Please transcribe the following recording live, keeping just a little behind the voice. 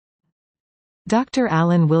Dr.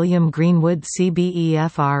 Alan William Greenwood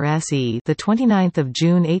CBEFRSE, the 29th of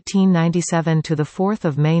June 1897 to the 4th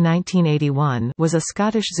of May 1981, was a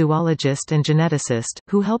Scottish zoologist and geneticist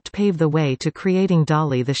who helped pave the way to creating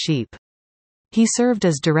Dolly the sheep. He served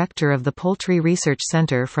as director of the Poultry Research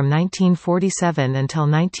Centre from 1947 until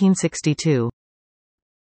 1962.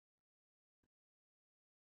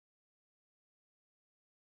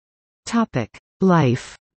 Topic: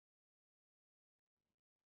 Life.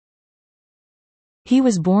 He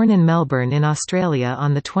was born in Melbourne in Australia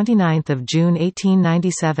on 29 June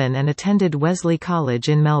 1897 and attended Wesley College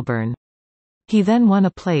in Melbourne. He then won a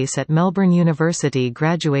place at Melbourne University,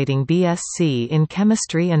 graduating BSc in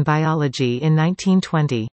Chemistry and Biology in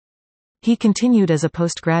 1920. He continued as a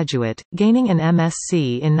postgraduate, gaining an MSc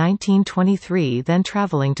in 1923, then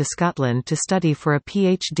travelling to Scotland to study for a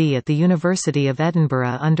PhD at the University of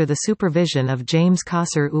Edinburgh under the supervision of James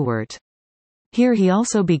Coser Ewart. Here he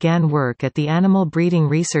also began work at the Animal Breeding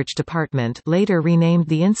Research Department, later renamed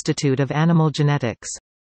the Institute of Animal Genetics.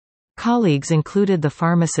 Colleagues included the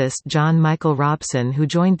pharmacist John Michael Robson, who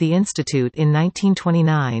joined the institute in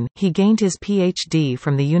 1929. He gained his PhD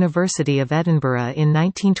from the University of Edinburgh in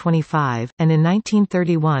 1925, and in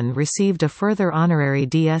 1931 received a further honorary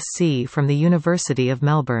DSc from the University of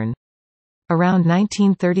Melbourne. Around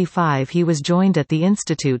 1935 he was joined at the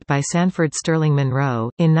institute by Sanford Sterling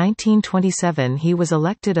Munro. In 1927 he was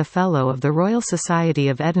elected a Fellow of the Royal Society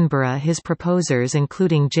of Edinburgh. His proposers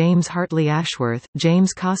including James Hartley Ashworth,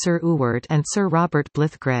 James Coser Ewart and Sir Robert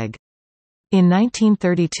Blyth Gregg. In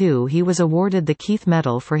 1932 he was awarded the Keith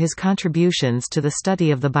Medal for his contributions to the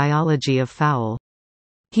study of the biology of fowl.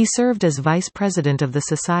 He served as vice president of the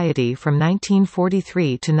Society from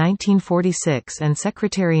 1943 to 1946 and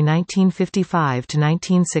secretary 1955 to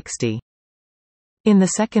 1960. In the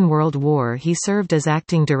Second World War he served as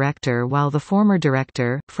acting director while the former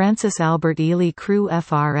director, Francis Albert Ely Crewe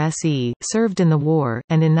FRSE, served in the war,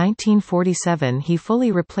 and in 1947 he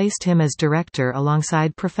fully replaced him as director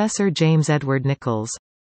alongside Professor James Edward Nichols.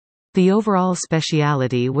 The overall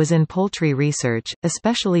speciality was in poultry research,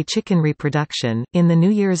 especially chicken reproduction. In the New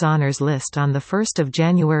Year's Honours List on 1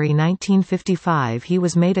 January 1955 he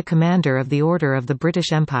was made a Commander of the Order of the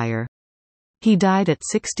British Empire. He died at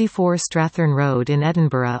 64 Strathern Road in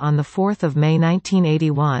Edinburgh on 4 May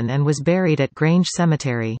 1981 and was buried at Grange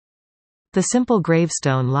Cemetery. The simple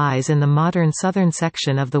gravestone lies in the modern southern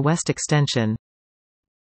section of the West Extension.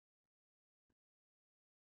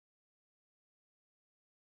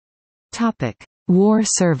 War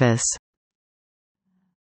service.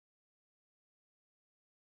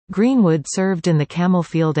 Greenwood served in the Camel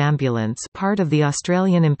Field Ambulance, part of the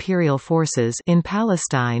Australian Imperial Forces, in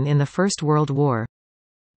Palestine in the First World War.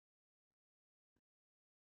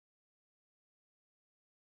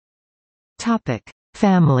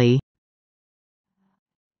 Family.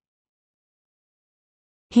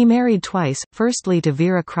 He married twice, firstly to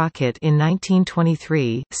Vera Crockett in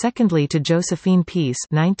 1923, secondly to Josephine Peace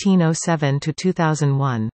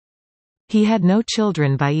 (1907–2001). He had no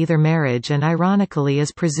children by either marriage and ironically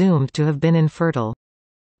is presumed to have been infertile.